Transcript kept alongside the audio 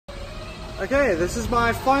Okay, this is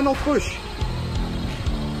my final push.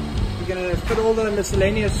 We're going to fit all the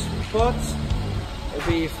miscellaneous parts. We'll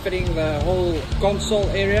be fitting the whole console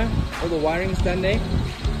area, all the wirings down there.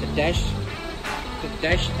 The dash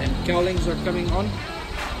and cowlings are coming on.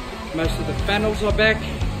 Most of the panels are back.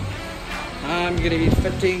 I'm going to be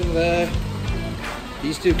fitting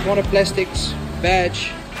these two corner plastics,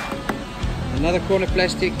 badge, another corner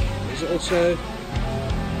plastic. There's also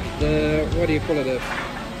the, what do you call it,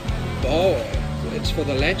 it's for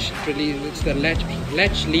the latch. It's the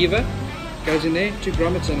latch lever goes in there, 2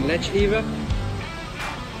 grommets and latch lever,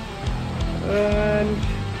 and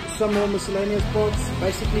some more miscellaneous parts.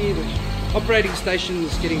 Basically the operating station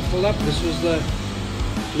is getting full up. This was the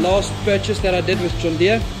last purchase that I did with John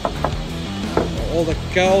Deere. All the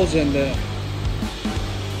cowls and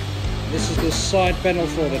this is the side panel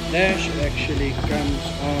for the dash. It actually comes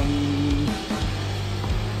on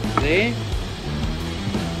there.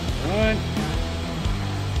 Right.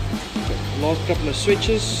 Last couple of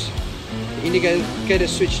switches. The indicator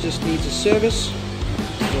switch just needs a service.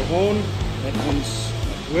 The horn, that one's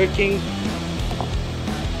not working.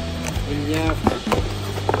 Then you have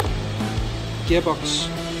gearbox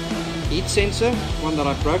heat sensor, one that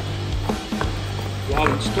I broke while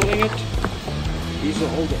installing it. These are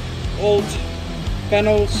all the old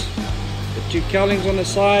panels, the 2 cowlings on the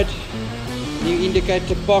side, new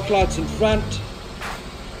indicator park lights in front,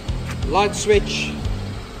 light switch,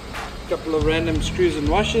 a couple of random screws and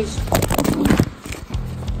washers.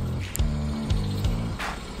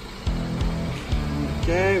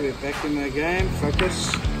 Okay, we're back in the game.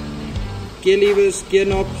 Focus. Gear levers, gear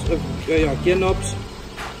knobs, gear knobs,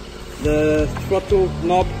 the throttle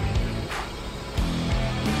knob,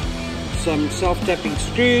 some self-tapping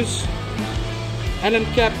screws, Allen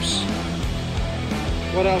caps.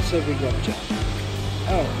 What else have we got here?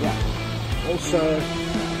 Oh yeah, also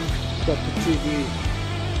got the 2 new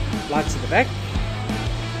lights at the back,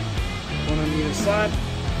 one on either side.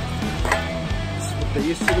 This is what they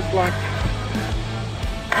used to look like,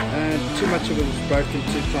 and too much of it was broken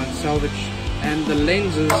to try and salvage, and the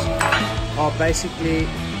lenses are basically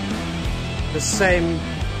the same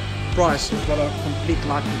price as what a complete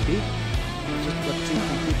light would be. Just got 2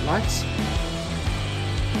 complete lights.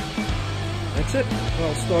 That's it.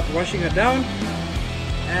 I'll start washing it down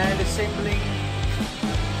and assembling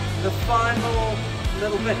the final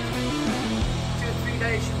little bit. 2 or 3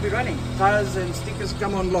 days should be running. Tires and stickers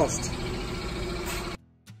come on last.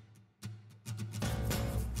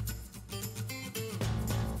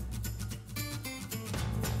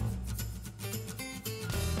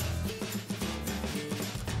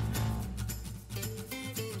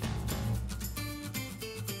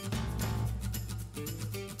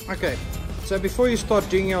 Okay, so before you start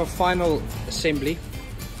doing your final assembly,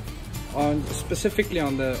 specifically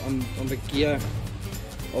on the gear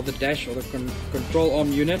or the dash or the control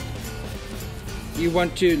arm unit, you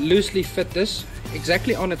want to loosely fit this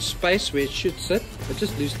exactly on its space where it should sit, but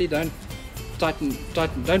just loosely. Don't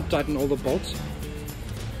tighten all the bolts.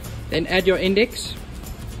 Then add your index.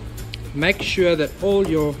 Make sure that all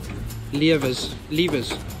your levers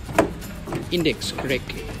index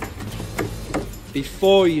correctly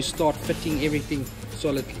before you start fitting everything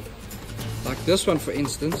solidly. Like this one, for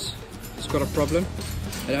instance, it's got a problem.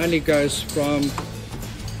 It only goes from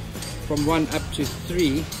 1 up to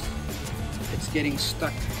 3. It's getting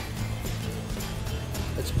stuck.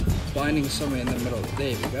 It's binding somewhere in the middle.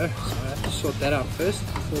 There we go. So I have to sort that out first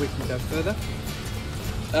before we can go further.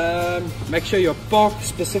 Make sure your park,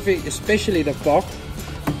 especially the park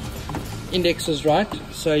index is right.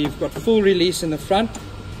 So you've got full release in the front,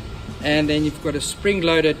 and then you've got a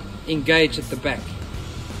spring-loaded engage at the back.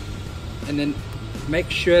 And then make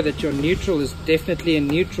sure that your neutral is definitely in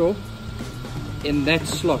neutral in that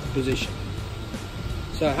slot position.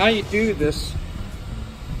 So how you do this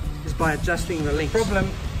is by adjusting the links. The problem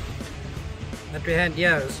that we had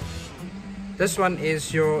here is this one is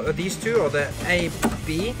these two are the A,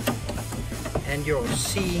 B and your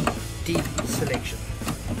C, D selection.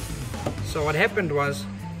 So what happened was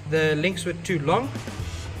the links were too long,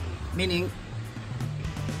 meaning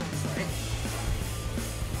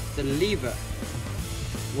the lever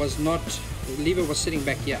was sitting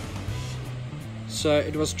back here. So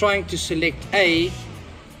it was trying to select A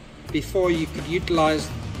before you could utilize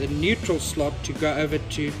the neutral slot to go over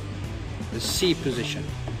to the C position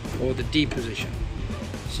or the D position.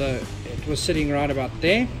 So it was sitting right about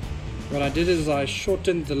there. What I did is I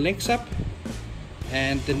shortened the links up,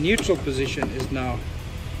 and the neutral position is now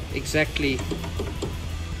exactly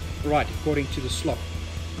right according to the slot.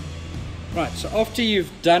 Right, so after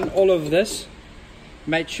you've done all of this,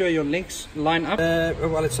 made sure your links line up.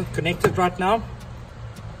 Well, it's not connected right now,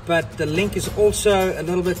 but the link is also a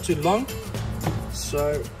little bit too long.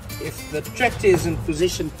 So if the tractor is in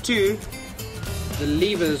position 2, the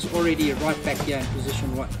lever is already right back here in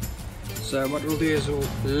position 1. So what we'll do is we'll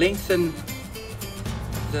lengthen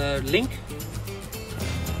the link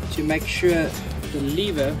to make sure the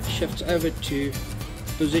lever shifts over to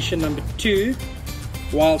position number 2,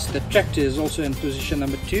 whilst the tractor is also in position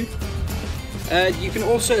number 2. You can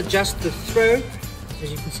also adjust the throw.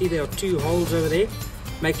 As you can see, there are 2 holes over there.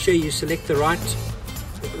 Make sure you select the right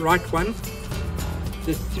one.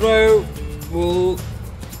 The throw will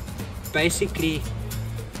basically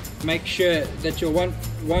make sure that your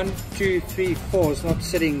 1, 2, 3, 4 is not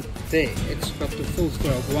sitting there. It's got the full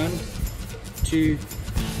throw of 1, 2,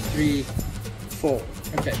 3, 4.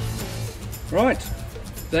 Okay, right,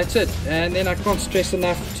 that's it. And then I can't stress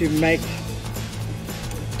enough to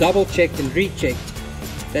double check and recheck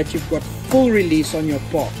that you've got full release on your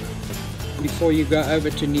park before you go over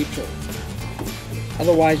to neutral.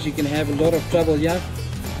 Otherwise you can have a lot of trouble here,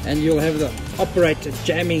 and you'll have the operator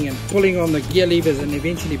jamming and pulling on the gear levers and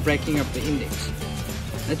eventually breaking up the index.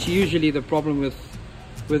 That's usually the problem with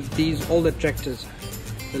these older tractors.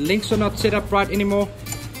 The links are not set up right anymore,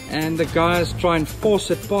 and the guys try and force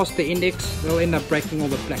it past the index. They'll end up breaking all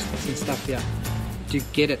the plastics and stuff here to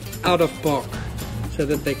get it out of park, so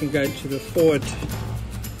that they can go into the forward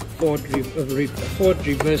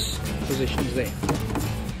reverse positions there.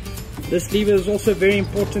 This lever is also very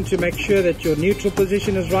important to make sure that your neutral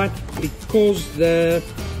position is right, because the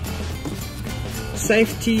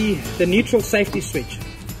neutral safety switch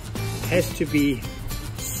has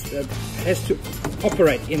to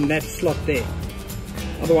operate in that slot there.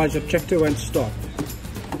 Otherwise your tractor won't start.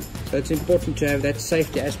 So it's important to have that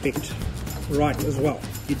safety aspect right as well.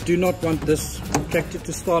 You do not want this tractor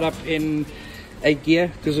to start up in a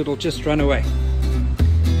gear, because it'll just run away.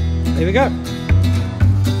 There we go.